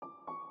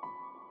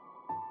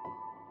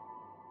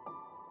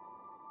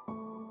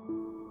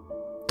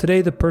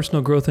Today, the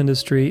personal growth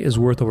industry is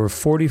worth over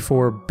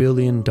 $44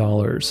 billion,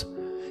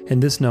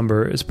 and this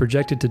number is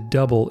projected to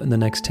double in the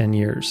next 10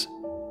 years.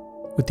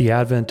 With the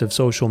advent of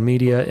social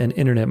media and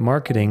internet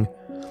marketing,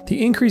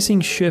 the increasing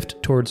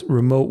shift towards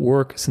remote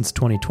work since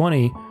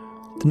 2020,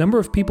 the number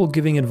of people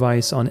giving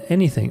advice on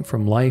anything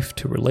from life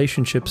to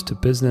relationships to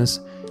business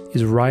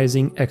is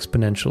rising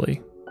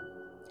exponentially.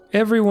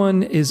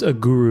 Everyone is a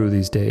guru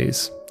these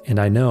days, and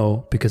I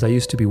know because I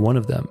used to be one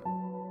of them.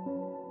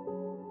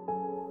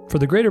 For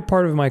the greater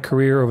part of my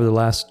career over the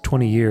last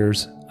 20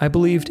 years, I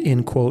believed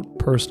in, quote,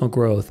 personal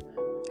growth,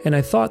 and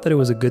I thought that it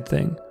was a good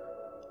thing.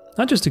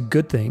 Not just a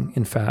good thing,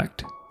 in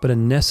fact, but a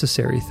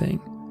necessary thing.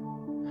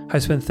 I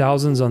spent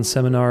thousands on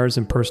seminars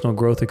and personal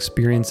growth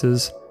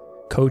experiences,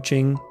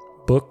 coaching,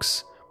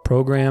 books,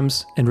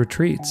 programs, and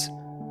retreats.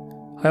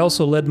 I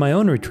also led my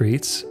own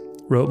retreats,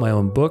 wrote my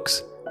own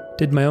books,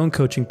 did my own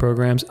coaching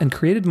programs, and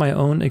created my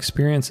own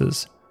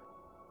experiences.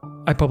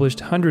 I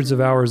published hundreds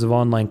of hours of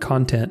online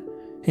content,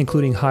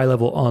 including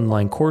high-level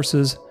online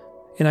courses,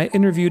 and I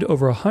interviewed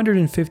over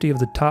 150 of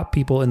the top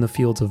people in the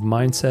fields of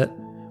mindset,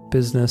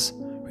 business,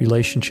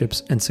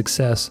 relationships, and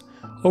success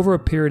over a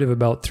period of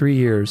about 3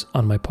 years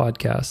on my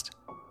podcast.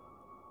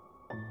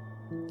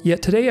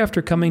 Yet today,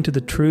 after coming to the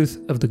truth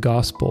of the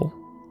gospel,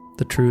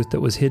 the truth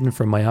that was hidden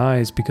from my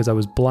eyes because I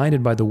was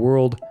blinded by the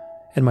world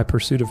and my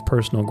pursuit of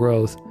personal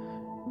growth,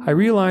 I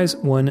realize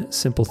one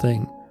simple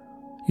thing.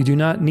 You do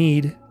not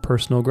need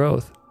personal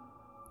growth.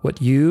 What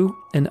you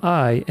and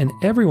I and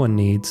everyone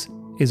needs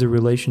is a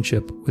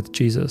relationship with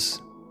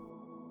Jesus.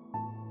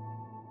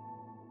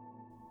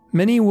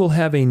 Many will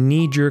have a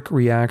knee-jerk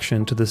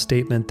reaction to the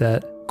statement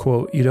that,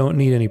 quote, you don't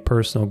need any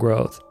personal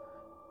growth.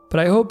 But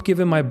I hope,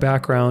 given my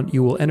background,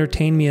 you will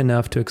entertain me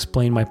enough to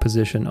explain my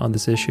position on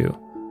this issue.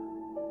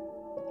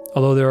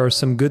 Although there are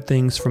some good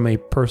things from a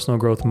personal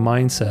growth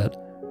mindset,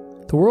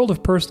 the world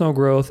of personal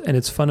growth and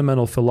its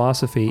fundamental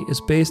philosophy is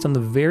based on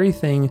the very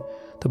thing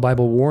the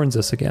Bible warns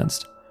us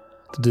against: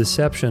 the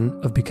deception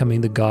of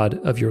becoming the God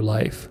of your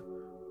life.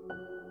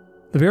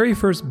 The very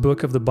first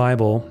book of the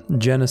Bible,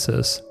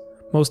 Genesis,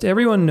 most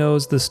everyone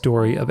knows the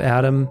story of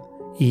Adam,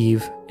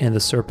 Eve, and the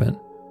serpent.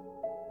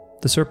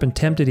 The serpent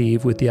tempted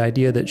Eve with the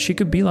idea that she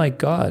could be like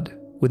God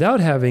without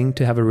having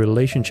to have a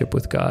relationship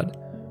with God.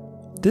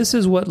 This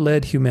is what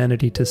led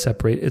humanity to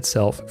separate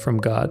itself from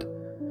God,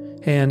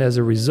 and as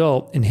a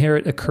result,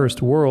 inherit a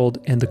cursed world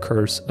and the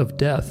curse of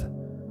death.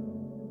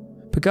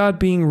 But God,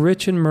 being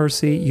rich in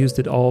mercy, used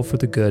it all for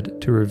the good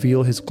to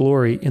reveal His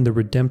glory in the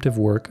redemptive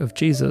work of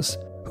Jesus,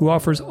 who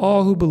offers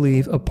all who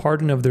believe a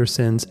pardon of their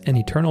sins and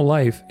eternal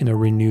life in a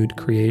renewed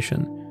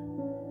creation.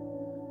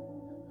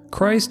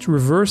 Christ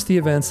reversed the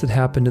events that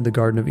happened in the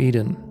Garden of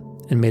Eden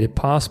and made it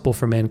possible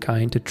for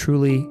mankind to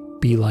truly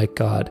be like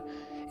God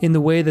in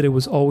the way that it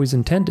was always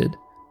intended,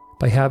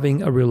 by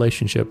having a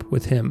relationship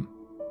with Him.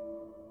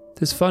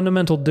 This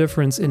fundamental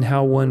difference in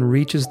how one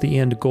reaches the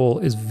end goal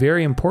is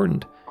very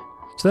important.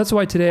 So that's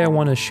why today I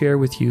want to share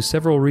with you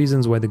several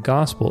reasons why the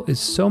gospel is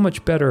so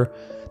much better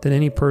than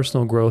any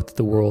personal growth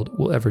the world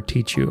will ever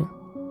teach you.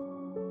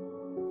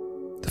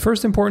 The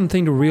first important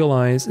thing to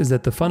realize is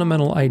that the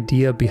fundamental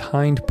idea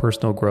behind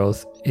personal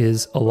growth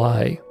is a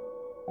lie.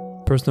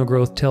 Personal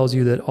growth tells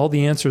you that all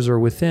the answers are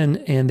within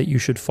and that you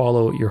should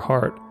follow your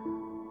heart.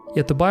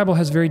 Yet the Bible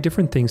has very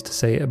different things to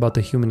say about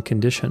the human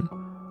condition.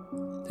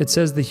 It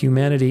says that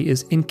humanity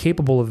is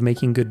incapable of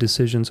making good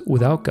decisions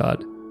without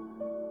God.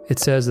 It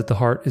says that the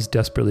heart is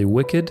desperately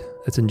wicked,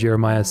 that's in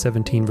Jeremiah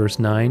 17 verse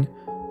 9,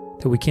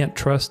 that we can't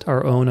trust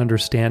our own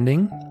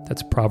understanding,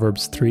 that's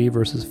Proverbs 3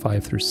 verses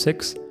 5 through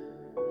 6,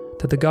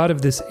 that the God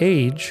of this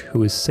age,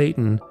 who is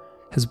Satan,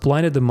 has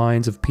blinded the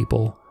minds of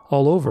people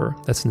all over,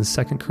 that's in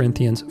 2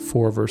 Corinthians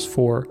 4 verse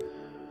 4,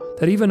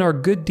 that even our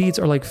good deeds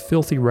are like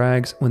filthy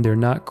rags when they're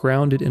not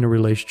grounded in a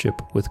relationship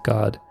with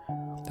God,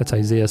 that's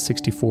Isaiah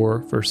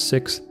 64 verse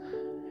 6,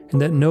 and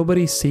that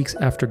nobody seeks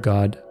after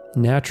God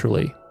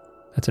naturally,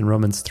 that's in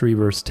Romans 3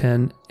 verse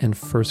 10 and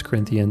 1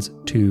 Corinthians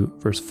 2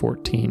 verse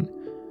 14.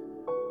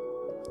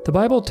 The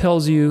Bible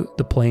tells you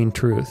the plain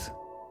truth,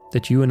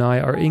 that you and I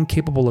are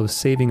incapable of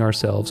saving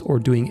ourselves or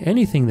doing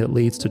anything that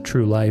leads to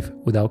true life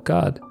without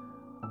God.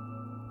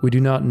 We do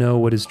not know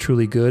what is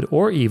truly good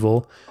or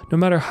evil, no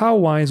matter how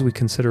wise we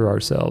consider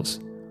ourselves.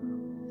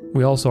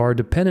 We also are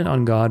dependent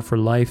on God for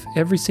life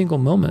every single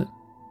moment,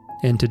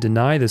 and to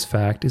deny this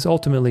fact is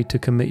ultimately to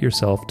commit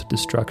yourself to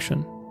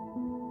destruction.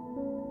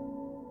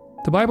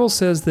 The Bible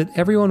says that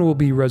everyone will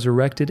be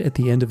resurrected at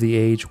the end of the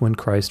age when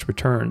Christ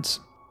returns.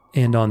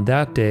 And on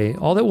that day,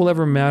 all that will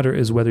ever matter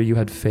is whether you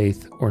had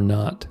faith or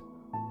not.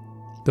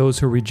 Those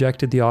who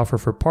rejected the offer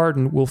for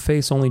pardon will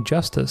face only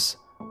justice.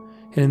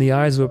 And in the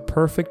eyes of a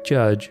perfect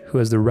judge who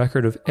has the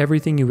record of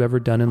everything you've ever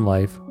done in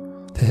life,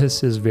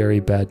 this is very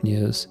bad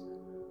news.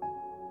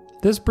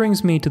 This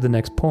brings me to the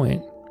next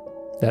point,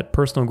 that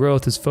personal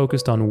growth is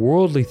focused on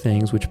worldly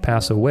things which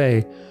pass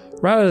away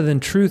rather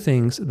than true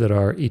things that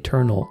are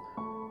eternal.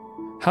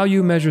 How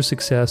you measure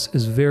success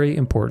is very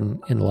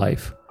important in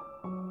life.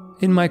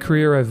 In my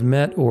career, I've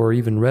met or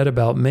even read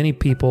about many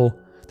people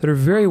that are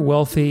very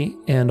wealthy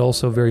and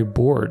also very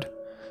bored,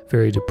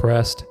 very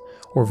depressed,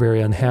 or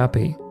very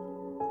unhappy.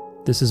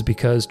 This is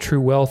because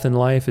true wealth in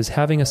life is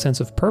having a sense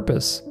of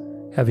purpose,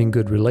 having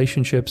good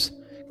relationships,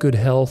 good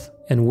health,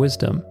 and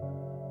wisdom.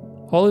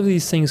 All of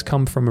these things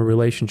come from a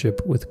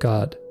relationship with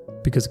God,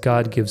 because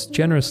God gives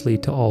generously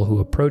to all who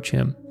approach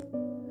Him.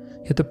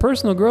 Yet the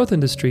personal growth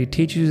industry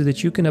teaches you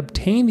that you can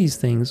obtain these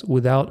things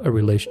without a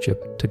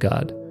relationship to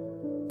God.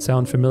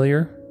 Sound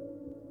familiar?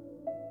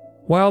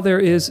 While there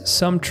is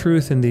some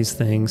truth in these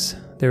things,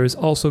 there is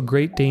also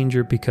great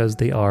danger because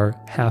they are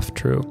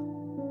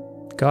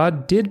half-true.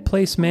 God did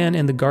place man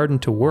in the garden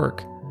to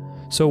work,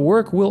 so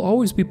work will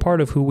always be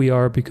part of who we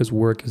are because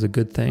work is a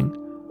good thing.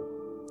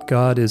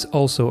 God is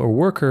also a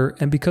worker,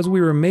 and because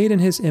we were made in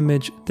His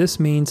image, this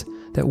means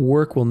that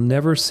work will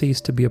never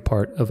cease to be a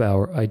part of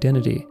our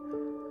identity.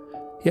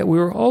 Yet we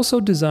were also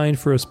designed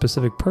for a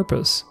specific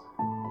purpose,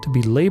 to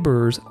be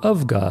laborers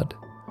of God,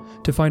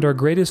 to find our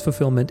greatest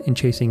fulfillment in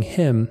chasing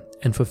Him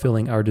and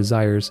fulfilling our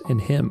desires in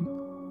Him.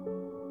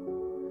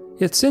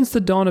 Yet since the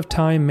dawn of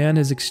time, man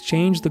has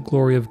exchanged the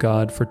glory of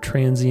God for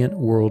transient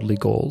worldly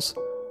goals.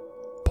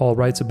 Paul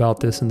writes about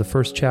this in the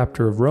first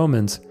chapter of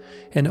Romans,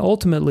 and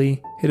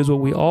ultimately, it is what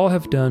we all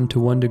have done to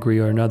one degree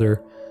or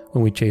another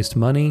when we chased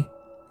money,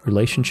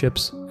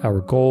 relationships,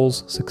 our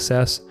goals,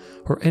 success,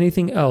 or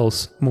anything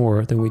else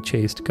more than we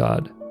chased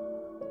God.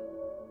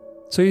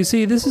 So you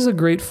see, this is a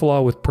great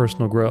flaw with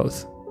personal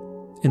growth.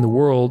 In the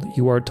world,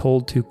 you are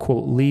told to,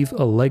 quote, leave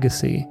a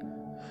legacy.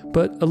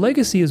 But a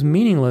legacy is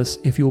meaningless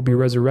if you will be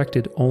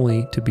resurrected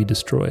only to be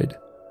destroyed.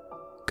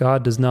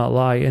 God does not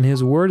lie, and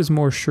His word is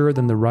more sure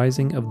than the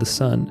rising of the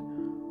sun.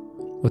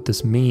 What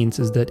this means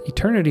is that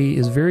eternity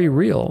is very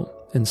real,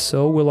 and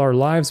so will our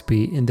lives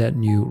be in that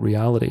new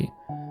reality.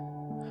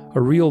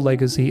 A real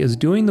legacy is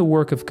doing the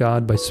work of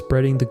God by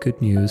spreading the good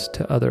news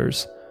to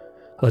others,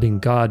 letting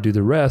God do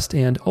the rest,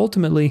 and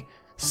ultimately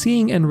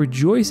seeing and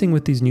rejoicing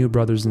with these new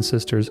brothers and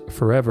sisters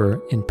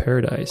forever in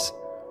paradise.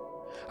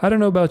 I don't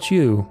know about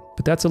you,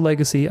 but that's a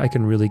legacy I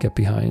can really get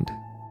behind.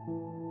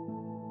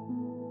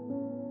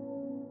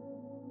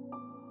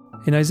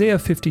 In Isaiah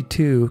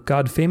 52,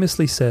 God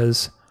famously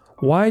says,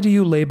 "Why do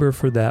you labor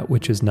for that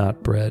which is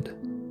not bread?"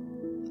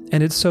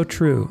 And it's so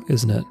true,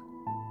 isn't it?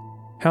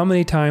 How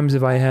many times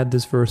have I had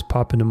this verse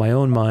pop into my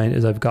own mind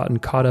as I've gotten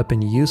caught up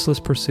in useless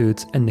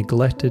pursuits and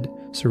neglected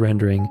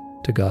surrendering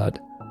to God?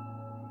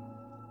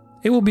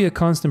 It will be a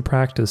constant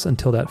practice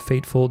until that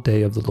fateful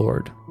day of the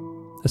Lord,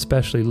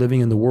 especially living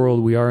in the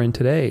world we are in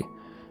today.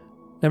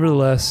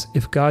 Nevertheless,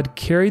 if God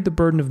carried the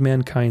burden of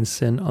mankind's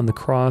sin on the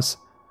cross,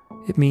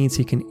 it means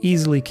He can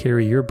easily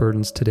carry your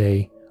burdens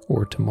today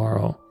or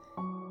tomorrow.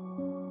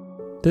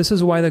 This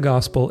is why the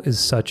gospel is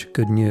such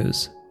good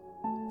news.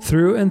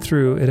 Through and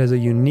through, it has a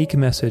unique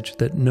message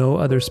that no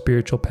other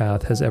spiritual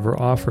path has ever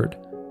offered,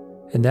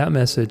 and that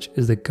message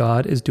is that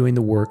God is doing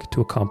the work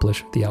to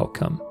accomplish the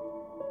outcome.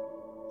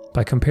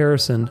 By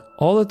comparison,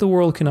 all that the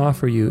world can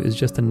offer you is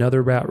just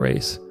another rat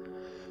race,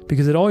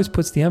 because it always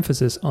puts the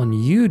emphasis on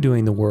you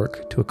doing the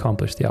work to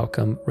accomplish the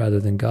outcome rather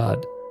than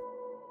God.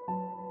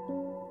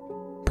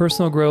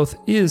 Personal growth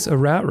is a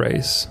rat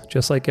race,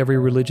 just like every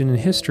religion in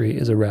history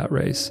is a rat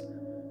race.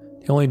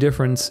 The only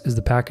difference is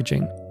the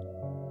packaging.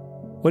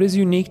 What is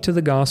unique to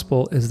the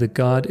gospel is that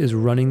God is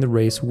running the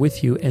race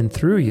with you and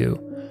through you,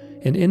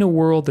 and in a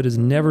world that is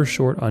never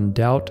short on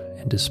doubt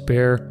and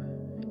despair,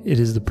 it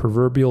is the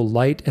proverbial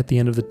light at the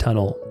end of the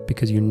tunnel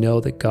because you know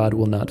that God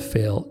will not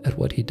fail at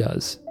what He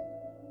does.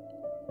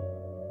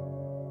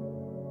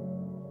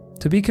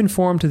 To be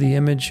conformed to the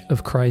image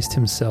of Christ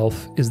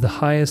Himself is the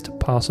highest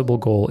possible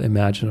goal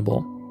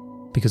imaginable,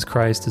 because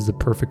Christ is the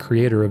perfect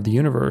creator of the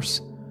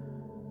universe.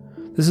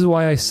 This is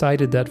why I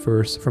cited that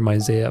verse from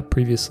Isaiah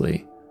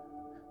previously.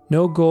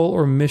 No goal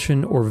or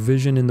mission or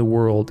vision in the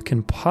world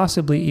can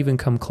possibly even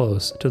come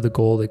close to the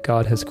goal that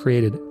God has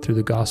created through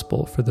the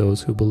gospel for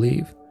those who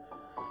believe.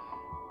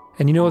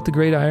 And you know what the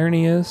great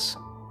irony is?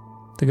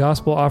 The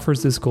gospel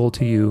offers this goal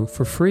to you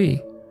for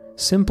free,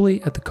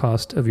 simply at the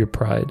cost of your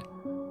pride.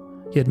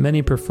 Yet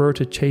many prefer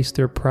to chase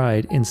their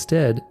pride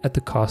instead at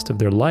the cost of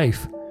their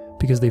life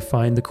because they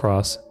find the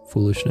cross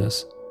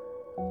foolishness.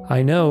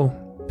 I know,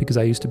 because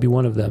I used to be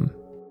one of them.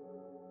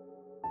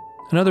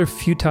 Another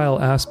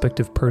futile aspect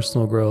of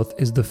personal growth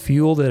is the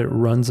fuel that it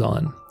runs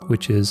on,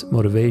 which is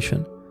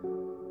motivation.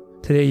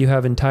 Today you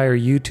have entire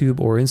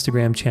YouTube or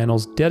Instagram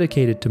channels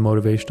dedicated to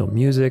motivational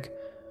music,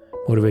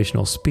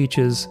 motivational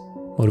speeches,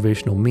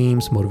 motivational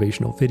memes,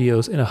 motivational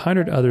videos, and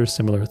 100 other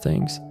similar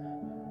things.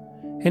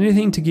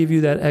 Anything to give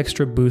you that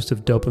extra boost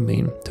of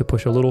dopamine to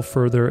push a little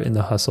further in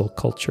the hustle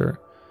culture.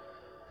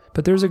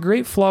 But there's a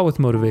great flaw with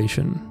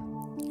motivation.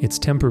 It's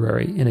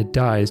temporary and it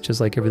dies just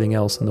like everything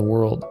else in the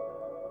world.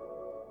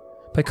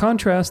 By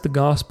contrast, the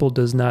gospel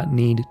does not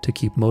need to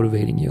keep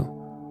motivating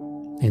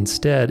you.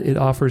 Instead, it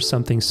offers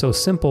something so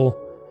simple,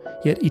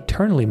 yet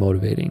eternally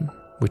motivating,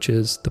 which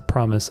is the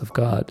promise of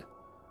God.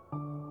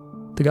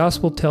 The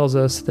gospel tells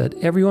us that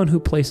everyone who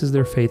places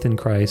their faith in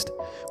Christ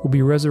will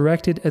be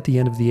resurrected at the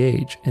end of the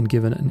age and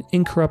given an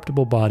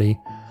incorruptible body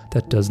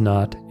that does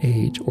not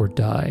age or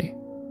die.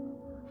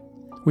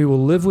 We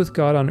will live with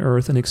God on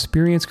earth and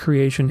experience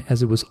creation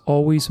as it was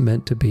always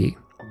meant to be,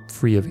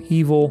 free of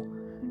evil,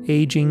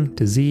 aging,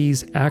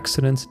 disease,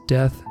 accidents,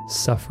 death,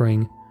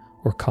 suffering,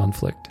 or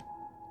conflict.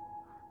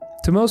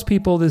 To most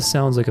people, this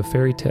sounds like a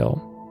fairy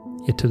tale.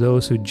 Yet to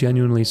those who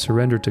genuinely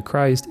surrender to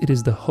Christ, it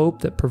is the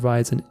hope that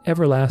provides an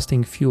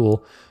everlasting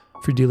fuel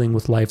for dealing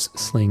with life's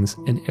slings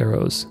and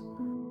arrows.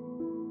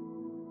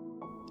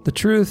 The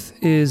truth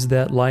is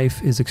that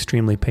life is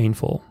extremely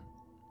painful.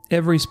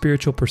 Every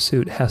spiritual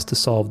pursuit has to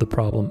solve the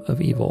problem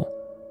of evil.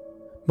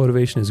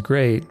 Motivation is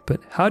great,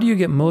 but how do you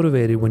get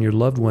motivated when your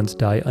loved ones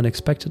die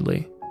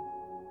unexpectedly?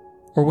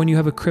 Or when you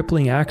have a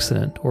crippling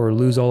accident or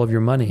lose all of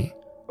your money?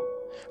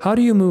 How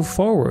do you move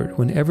forward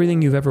when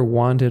everything you've ever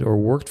wanted or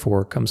worked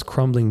for comes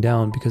crumbling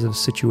down because of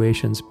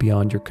situations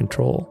beyond your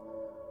control?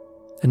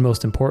 And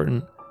most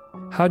important,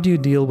 how do you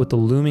deal with the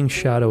looming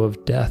shadow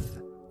of death,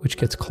 which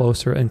gets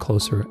closer and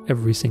closer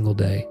every single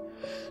day,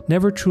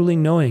 never truly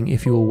knowing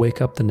if you will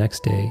wake up the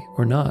next day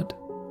or not?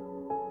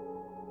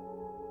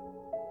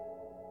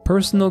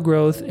 Personal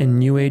growth and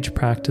New Age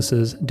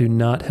practices do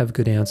not have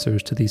good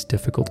answers to these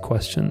difficult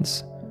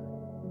questions.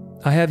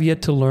 I have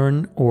yet to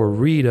learn or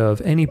read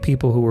of any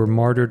people who were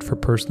martyred for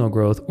personal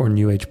growth or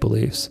New Age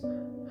beliefs.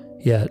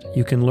 Yet,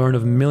 you can learn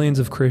of millions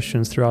of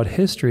Christians throughout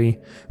history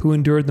who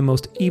endured the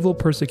most evil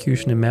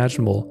persecution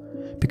imaginable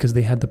because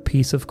they had the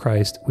peace of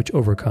Christ which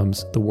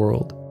overcomes the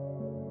world.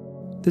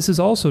 This is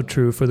also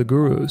true for the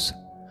gurus,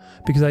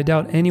 because I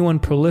doubt anyone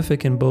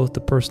prolific in both the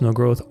personal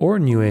growth or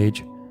New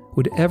Age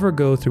would ever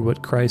go through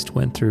what Christ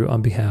went through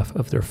on behalf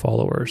of their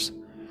followers.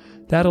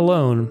 That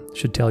alone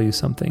should tell you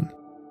something.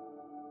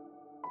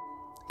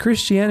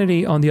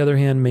 Christianity, on the other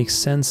hand, makes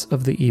sense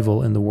of the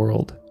evil in the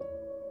world.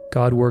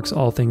 God works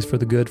all things for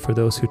the good for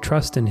those who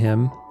trust in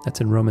Him.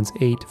 That's in Romans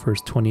 8, verse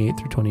 28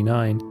 through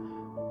 29.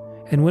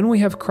 And when we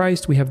have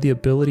Christ, we have the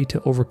ability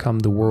to overcome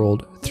the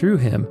world through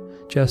Him,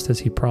 just as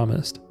He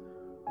promised.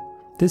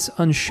 This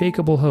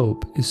unshakable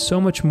hope is so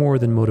much more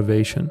than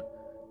motivation,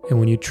 and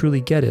when you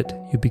truly get it,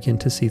 you begin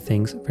to see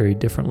things very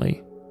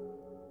differently.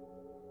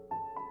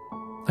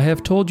 I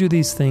have told you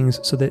these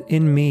things so that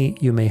in me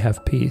you may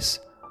have peace.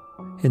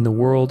 In the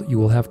world you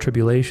will have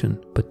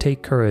tribulation, but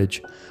take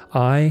courage.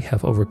 I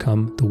have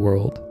overcome the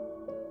world.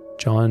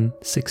 John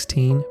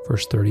 16,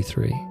 verse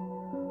 33.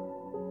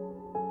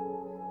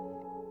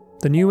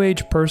 The New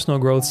Age personal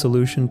growth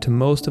solution to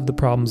most of the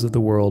problems of the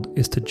world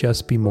is to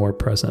just be more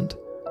present.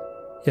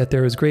 Yet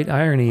there is great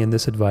irony in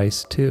this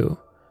advice, too.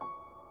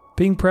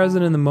 Being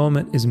present in the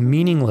moment is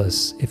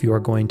meaningless if you are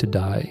going to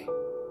die.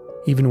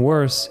 Even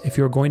worse, if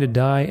you are going to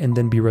die and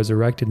then be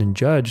resurrected and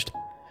judged,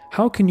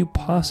 how can you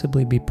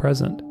possibly be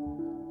present?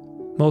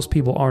 Most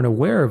people aren't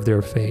aware of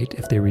their fate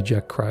if they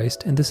reject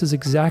Christ, and this is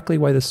exactly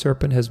why the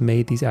serpent has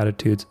made these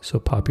attitudes so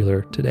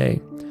popular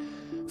today,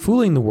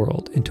 fooling the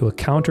world into a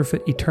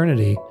counterfeit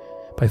eternity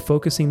by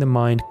focusing the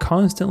mind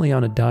constantly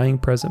on a dying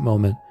present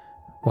moment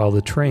while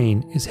the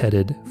train is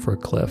headed for a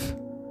cliff.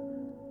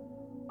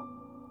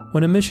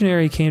 When a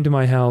missionary came to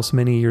my house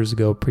many years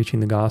ago preaching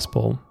the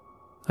gospel,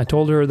 I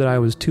told her that I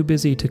was too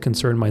busy to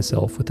concern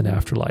myself with an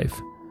afterlife.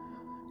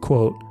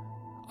 Quote,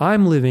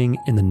 "I'm living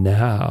in the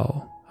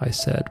now," I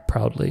said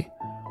proudly.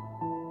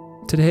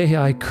 Today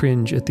I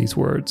cringe at these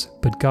words,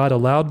 but God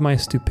allowed my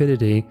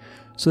stupidity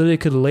so that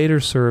it could later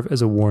serve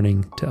as a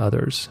warning to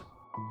others.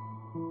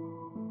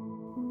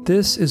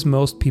 This is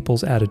most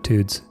people's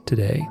attitudes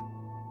today.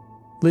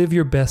 Live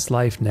your best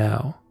life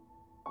now.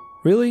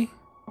 Really?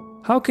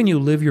 How can you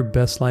live your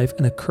best life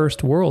in a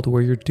cursed world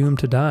where you're doomed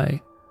to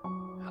die?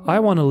 I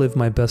want to live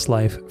my best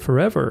life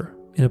forever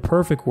in a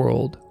perfect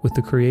world with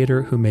the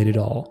Creator who made it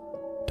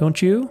all.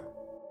 Don't you?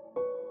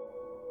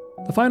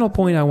 The final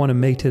point I want to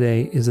make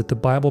today is that the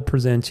Bible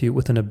presents you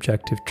with an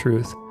objective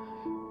truth,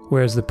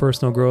 whereas the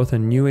personal growth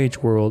and New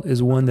Age world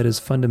is one that is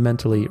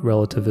fundamentally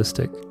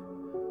relativistic.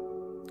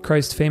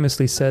 Christ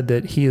famously said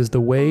that He is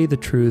the way, the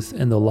truth,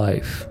 and the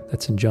life.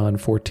 That's in John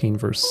 14,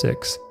 verse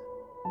 6.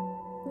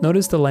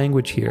 Notice the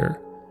language here.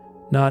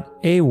 Not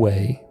a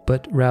way,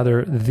 but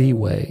rather the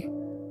way.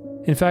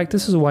 In fact,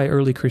 this is why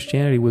early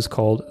Christianity was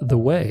called the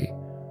way.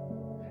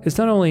 It's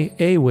not only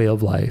a way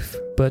of life,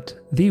 but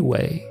the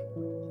way.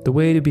 The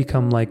way to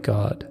become like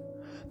God,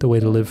 the way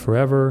to live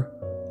forever,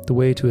 the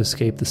way to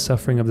escape the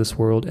suffering of this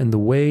world, and the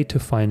way to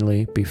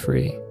finally be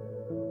free.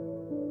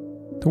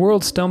 The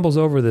world stumbles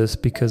over this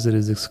because it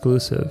is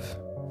exclusive,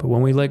 but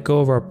when we let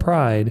go of our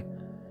pride,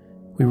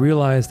 we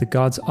realize that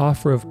God's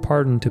offer of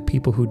pardon to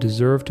people who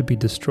deserve to be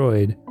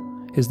destroyed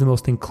is the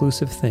most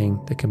inclusive thing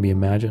that can be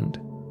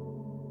imagined.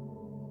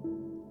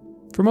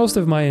 For most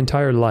of my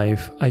entire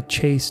life, I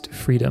chased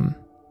freedom.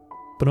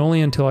 But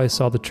only until I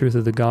saw the truth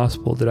of the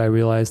gospel did I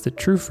realize that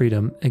true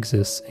freedom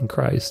exists in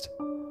Christ.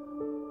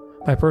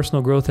 My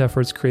personal growth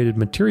efforts created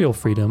material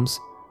freedoms,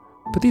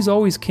 but these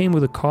always came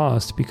with a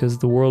cost because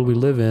the world we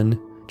live in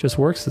just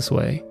works this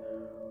way.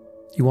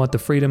 You want the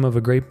freedom of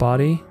a great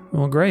body?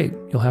 Well, great.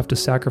 You'll have to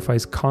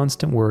sacrifice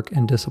constant work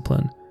and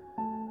discipline.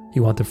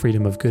 You want the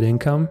freedom of good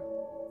income?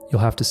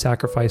 You'll have to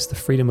sacrifice the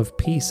freedom of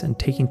peace and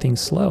taking things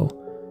slow.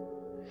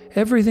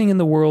 Everything in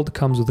the world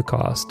comes with a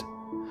cost,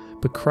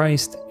 but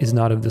Christ is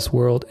not of this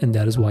world, and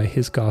that is why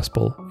his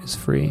gospel is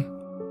free.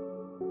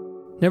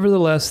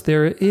 Nevertheless,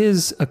 there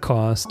is a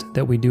cost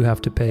that we do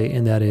have to pay,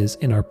 and that is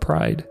in our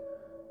pride.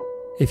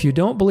 If you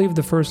don't believe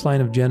the first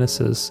line of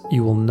Genesis,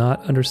 you will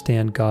not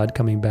understand God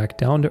coming back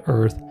down to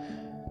earth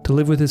to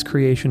live with his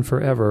creation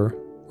forever,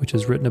 which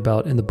is written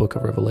about in the book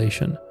of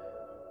Revelation.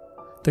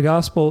 The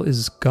gospel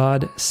is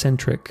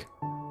God-centric,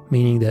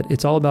 meaning that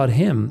it's all about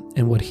him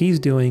and what he's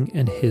doing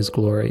and his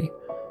glory.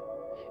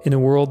 In a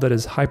world that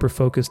is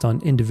hyper-focused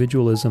on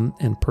individualism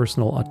and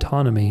personal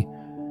autonomy,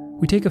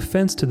 we take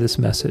offense to this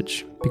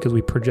message because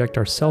we project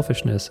our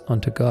selfishness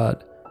onto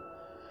God.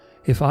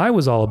 If I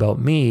was all about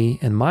me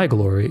and my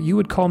glory, you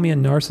would call me a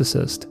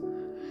narcissist.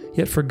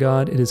 Yet for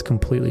God, it is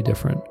completely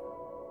different.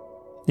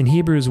 In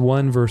Hebrews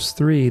 1 verse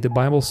 3, the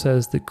Bible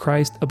says that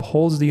Christ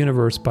upholds the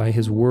universe by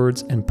his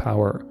words and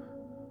power.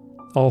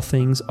 All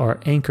things are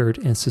anchored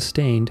and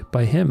sustained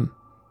by him.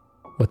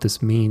 What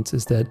this means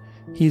is that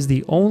he is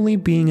the only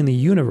being in the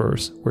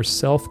universe where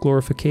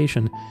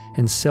self-glorification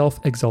and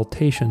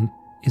self-exaltation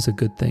is a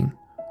good thing.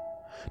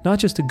 Not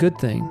just a good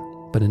thing,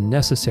 but a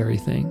necessary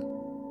thing.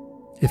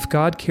 If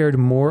God cared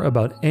more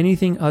about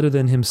anything other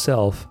than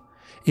himself,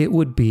 it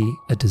would be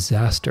a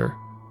disaster.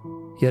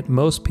 Yet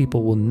most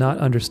people will not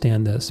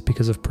understand this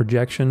because of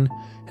projection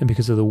and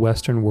because of the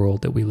Western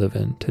world that we live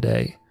in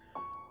today.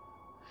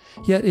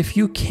 Yet if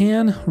you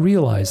can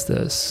realize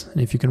this,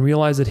 and if you can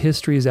realize that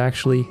history is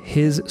actually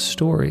his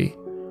story,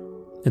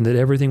 and that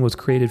everything was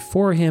created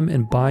for him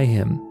and by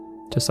him,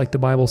 just like the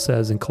Bible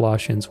says in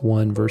Colossians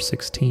 1 verse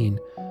 16,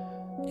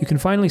 you can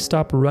finally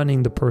stop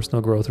running the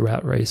personal growth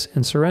rat race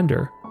and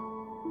surrender.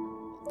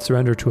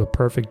 Surrender to a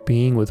perfect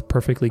being with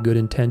perfectly good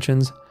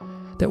intentions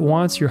that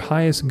wants your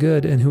highest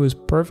good and who is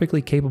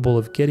perfectly capable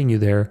of getting you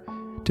there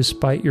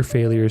despite your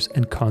failures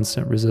and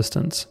constant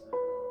resistance.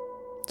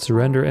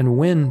 Surrender and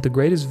win the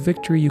greatest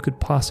victory you could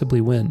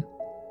possibly win.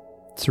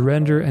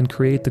 Surrender and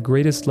create the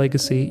greatest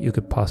legacy you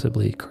could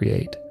possibly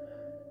create.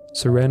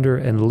 Surrender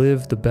and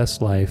live the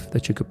best life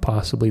that you could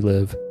possibly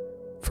live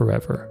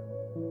forever.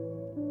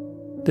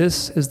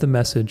 This is the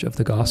message of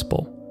the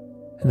gospel,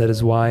 and that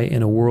is why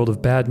in a world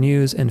of bad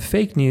news and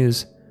fake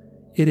news,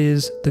 it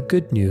is the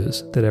good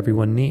news that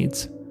everyone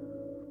needs.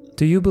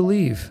 Do you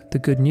believe the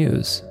good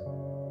news?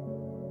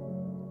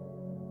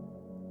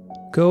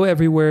 Go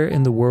everywhere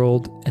in the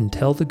world and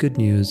tell the good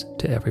news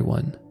to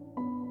everyone.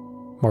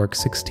 Mark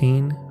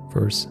 16,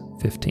 verse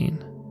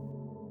 15.